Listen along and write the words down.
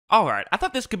Alright, I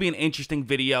thought this could be an interesting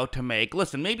video to make.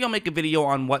 Listen, maybe I'll make a video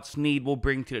on what Sneed will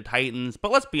bring to the Titans,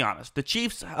 but let's be honest. The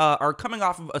Chiefs are coming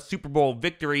off of a Super Bowl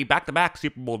victory, back-to-back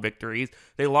Super Bowl victories.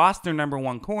 They lost their number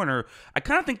one corner. I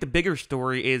kind of think the bigger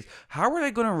story is, how are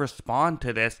they going to respond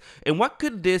to this, and what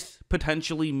could this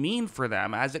potentially mean for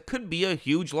them, as it could be a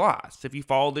huge loss. If you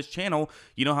follow this channel,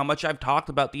 you know how much I've talked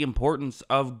about the importance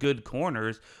of good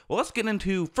corners. Well, let's get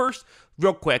into, first,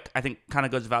 real quick, I think kind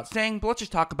of goes without saying, but let's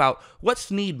just talk about what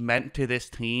Sneed meant to this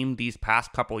team these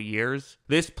past couple years.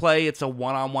 This play, it's a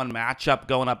one-on-one matchup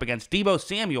going up against Deebo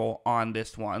Samuel on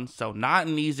this one, so not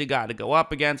an easy guy to go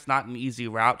up against, not an easy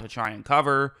route to try and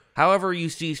cover. However, you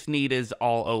see Sneed is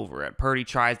all over it. Purdy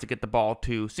tries to get the ball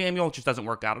to Samuel, just doesn't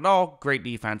work out at all. Great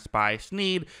defense by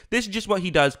Sneed. This is just what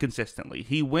he does consistently.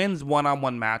 He wins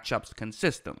one-on-one matchups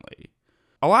consistently.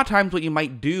 A lot of times what you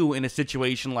might do in a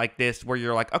situation like this where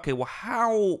you're like, okay, well,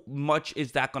 how much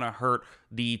is that going to hurt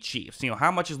the Chiefs? You know, how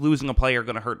much is losing a player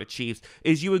going to hurt the Chiefs?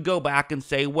 Is you would go back and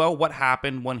say, well, what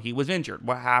happened when he was injured?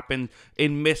 What happened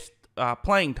in missed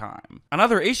playing time?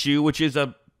 Another issue, which is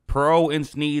a pro in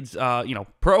Sneed's,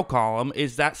 pro column,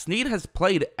 is that Sneed has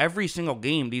played every single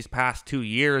game these past 2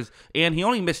 years, and he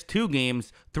only missed 2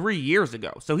 games 3 years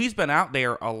ago. So he's been out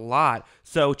there a lot.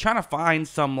 So trying to find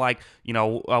some,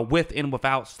 with and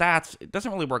without stats, it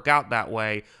doesn't really work out that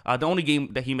way. The only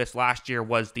game that he missed last year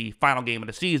was the final game of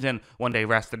the season when they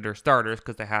rested their starters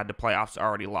because they had the playoffs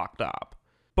already locked up.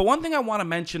 But one thing I want to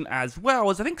mention as well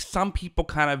is I think some people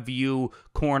kind of view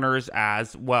corners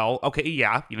as, well, okay,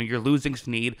 yeah, you're losing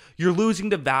Sneed, you're losing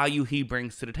the value he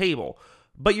brings to the table.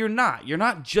 But you're not. You're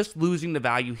not just losing the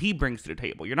value he brings to the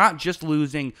table. You're not just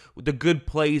losing the good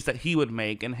plays that he would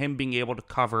make and him being able to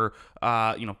cover,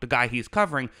 the guy he's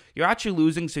covering. You're actually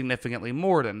losing significantly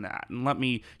more than that. And let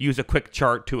me use a quick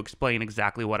chart to explain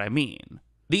exactly what I mean.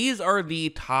 These are the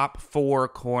top 4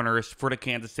 corners for the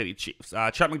Kansas City Chiefs.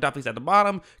 Chuck McDuffie's at the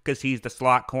bottom because he's the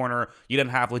slot corner. You then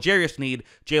have L'Jarius Sneed,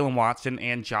 Jalen Watson,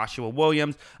 and Joshua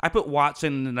Williams. I put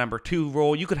Watson in the number 2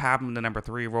 role. You could have him in the number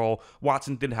 3 role.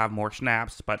 Watson did have more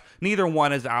snaps, but neither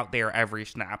one is out there every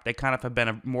snap. They kind of have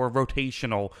been more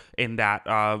rotational in that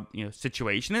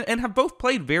situation and have both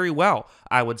played very well,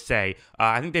 I would say.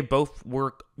 I think they both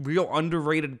were real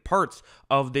underrated parts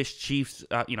of this Chiefs,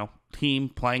 team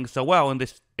playing so well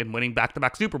and winning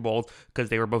back-to-back Super Bowls because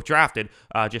they were both drafted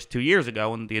just 2 years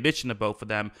ago, and the addition of both of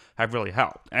them have really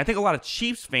helped. And I think a lot of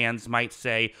Chiefs fans might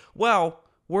say, well,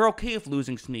 we're okay with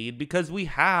losing Sneed because we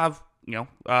have a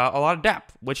lot of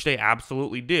depth, which they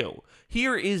absolutely do.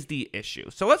 Here is the issue.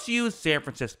 So let's use San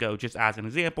Francisco just as an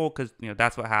example because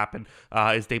that's what happened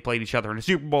is they played each other in the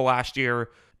Super Bowl last year.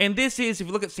 And this is, if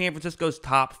you look at San Francisco's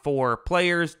top 4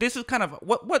 players, this is kind of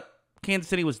what Kansas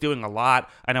City was doing a lot.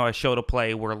 I know I showed a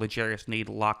play where L'Jarius Sneed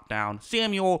locked down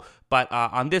Samuel, but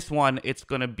on this one, it's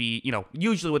going to be,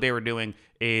 usually what they were doing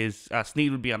is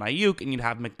Sneed would be on Ayuk, and you'd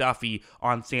have McDuffie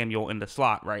on Samuel in the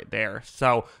slot right there.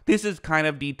 So this is kind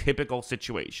of the typical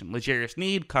situation. L'Jarius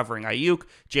Sneed covering Ayuk,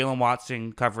 Jalen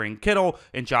Watson covering Kittle,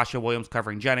 and Joshua Williams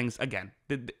covering Jennings. Again,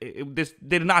 they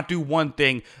did not do one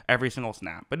thing every single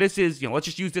snap. But this is, let's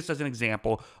just use this as an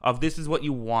example of this is what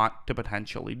you want to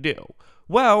potentially do.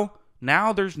 Well,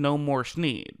 now there's no more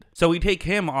Sneed. So we take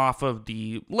him off of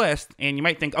the list, and you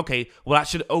might think, okay, well, that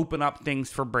should open up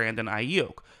things for Brandon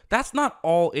Ayuk. That's not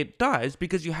all it does,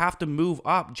 because you have to move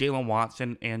up Jalen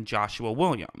Watson and Joshua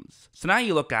Williams. So now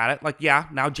you look at it,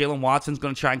 now Jalen Watson's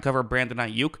going to try and cover Brandon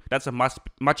Ayuk. That's a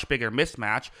much bigger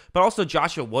mismatch. But also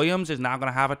Joshua Williams is now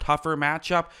going to have a tougher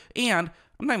matchup, and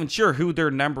I'm not even sure who their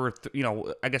number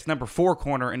 4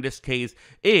 corner in this case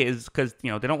is, because they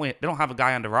don't have a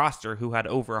guy on the roster who had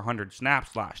over 100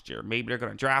 snaps last year. Maybe they're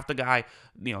going to draft a guy.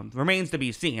 Remains to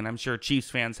be seen. I'm sure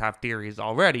Chiefs fans have theories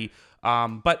already.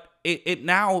 But it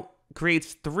now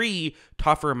creates 3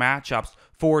 tougher matchups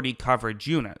for the coverage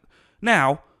unit.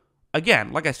 Now,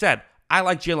 again, like I said, I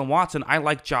like Jalen Watson. I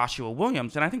like Joshua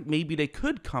Williams, and I think maybe they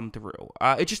could come through.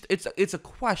 It's a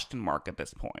question mark at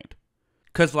this point.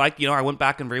 Because, I went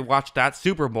back and rewatched that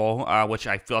Super Bowl, which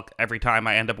I feel like every time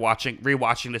I end up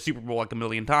rewatching the Super Bowl a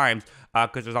million times,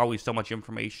 because there's always so much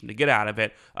information to get out of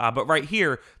it. But right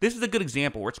here, this is a good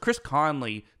example where it's Chris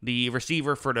Conley, the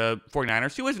receiver for the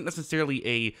 49ers, who isn't necessarily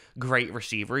a great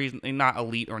receiver. He's not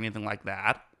elite or anything like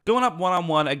that, going up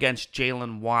one-on-one against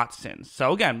Jalen Watson.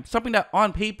 So, again, something that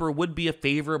on paper would be a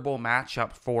favorable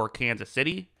matchup for Kansas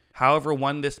City. However,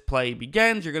 when this play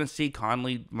begins, you're going to see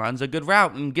Conley runs a good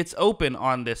route and gets open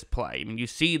on this play. I mean, you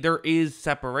see there is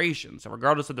separation. So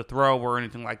regardless of the throw or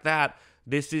anything like that,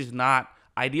 this is not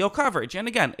ideal coverage. And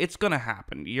again, it's going to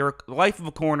happen. Your life of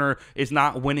a corner is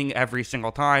not winning every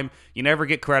single time. You never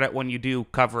get credit when you do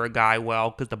cover a guy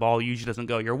well because the ball usually doesn't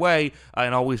go your way,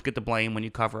 and always get the blame when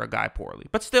you cover a guy poorly.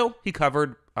 But still, he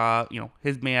covered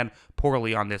his man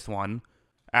poorly on this one.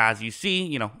 As you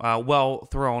see, well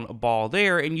thrown ball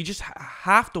there, and you just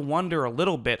have to wonder a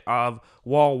little bit of,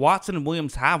 while Watson and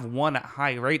Williams have won at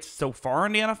high rates so far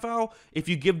in the NFL, if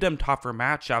you give them tougher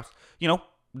matchups,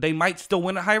 they might still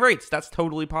win at high rates. That's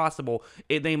totally possible.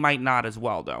 They might not as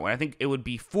well, though, and I think it would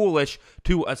be foolish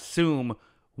to assume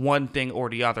one thing or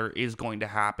the other is going to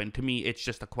happen. To me, it's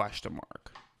just a question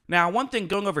mark. Now, one thing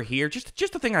going over here, just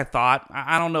a thing I thought,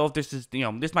 I don't know if this is,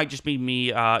 this might just be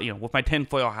me, with my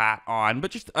tinfoil hat on,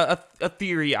 but just a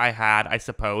theory I had, I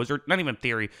suppose, or not even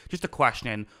theory, just a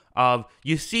question of,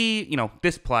 you see,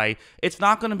 this play, it's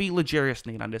not going to be L'Jarius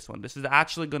Sneed on this one. This is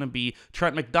actually going to be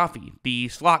Trent McDuffie, the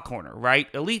slot corner, right?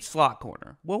 Elite slot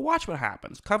corner. Well, watch what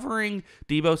happens. Covering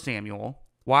Deebo Samuel.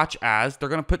 Watch as they're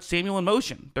going to put Samuel in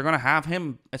motion. They're going to have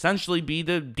him essentially be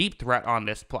the deep threat on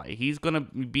this play. He's going to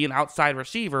be an outside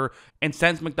receiver, and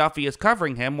since McDuffie is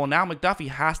covering him, well, now McDuffie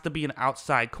has to be an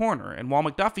outside corner. And while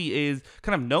McDuffie is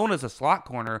kind of known as a slot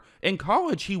corner, in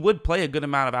college he would play a good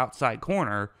amount of outside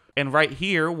corner. And right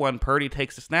here, when Purdy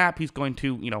takes a snap, he's going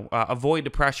to, avoid the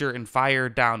pressure and fire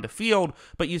down the field.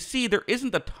 But you see, there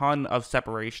isn't a ton of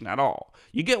separation at all.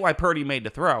 You get why Purdy made the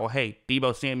throw. Hey,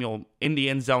 Deebo Samuel in the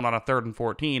end zone on a 3rd and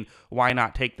 14. Why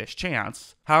not take this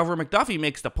chance? However, McDuffie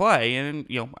makes the play, and,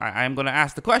 I'm going to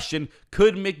ask the question,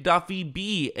 could McDuffie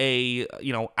be a,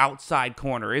 outside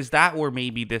corner? Is that where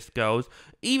maybe this goes?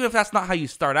 Even if that's not how you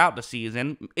start out the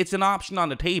season, it's an option on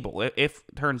the table. If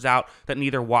it turns out that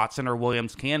neither Watson or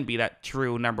Williams can be that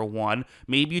true number one,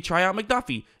 maybe you try out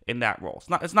McDuffie in that role.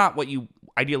 It's not what you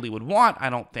ideally would want,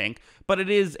 I don't think, but it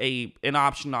is an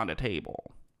option on the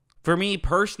table. For me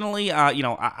personally,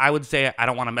 I would say I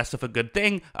don't want to mess with a good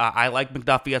thing. I like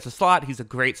McDuffie as a slot. He's a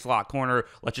great slot corner.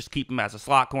 Let's just keep him as a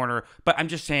slot corner. But I'm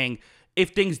just saying,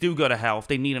 if things do go to hell, if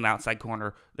they need an outside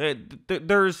corner,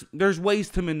 there's ways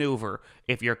to maneuver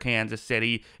if you're Kansas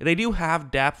City. They do have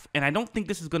depth, and I don't think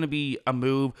this is going to be a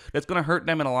move that's going to hurt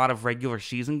them in a lot of regular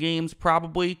season games,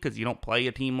 probably, because you don't play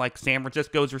a team like San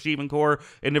Francisco's receiving core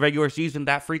in the regular season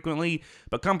that frequently.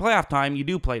 But come playoff time, you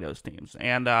do play those teams.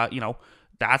 And,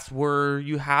 that's where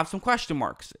you have some question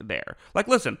marks there. Like,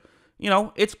 listen,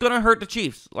 it's going to hurt the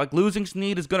Chiefs. Like, losing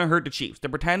Sneed is going to hurt the Chiefs. To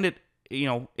pretend it,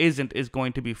 isn't is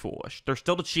going to be foolish. They're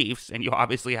still the Chiefs, and you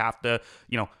obviously have to,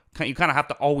 you kind of have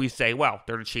to always say, well,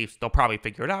 they're the Chiefs. They'll probably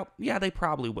figure it out. Yeah, they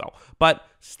probably will. But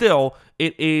still,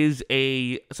 it is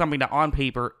something that on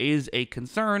paper is a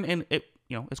concern, and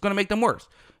it's going to make them worse.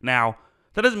 Now,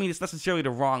 that doesn't mean it's necessarily the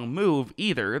wrong move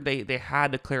either. They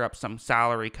had to clear up some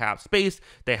salary cap space.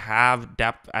 They have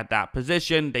depth at that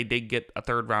position. They did get a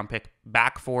 3rd round pick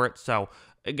back for it. So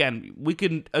again, we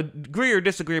can agree or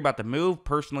disagree about the move.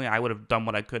 Personally, I would have done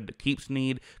what I could to keep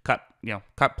Sneed, cut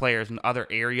players in other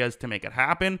areas to make it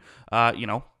happen.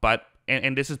 But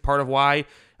this is part of why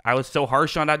I was so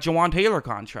harsh on that Jawan Taylor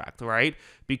contract, right?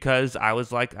 Because I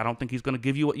was like, I don't think he's going to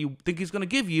give you what you think he's going to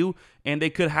give you. And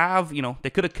they could have, they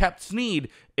could have kept Sneed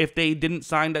if they didn't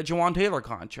sign that Jawan Taylor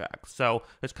contract. So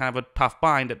it's kind of a tough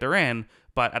bind that they're in.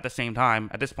 But at the same time,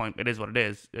 at this point, it is what it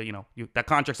is. That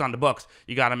contract's on the books.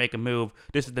 You got to make a move.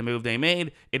 This is the move they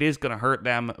made. It is going to hurt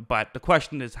them, but the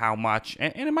question is how much,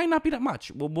 and it might not be that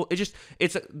much.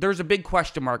 There's a big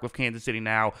question mark with Kansas City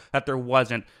now that there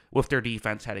wasn't with their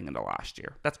defense heading into last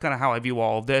year. That's kind of how I view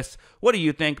all of this. What do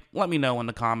you think? Let me know in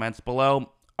the comments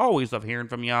below. Always love hearing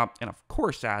from you, and of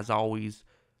course, as always,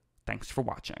 thanks for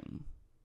watching.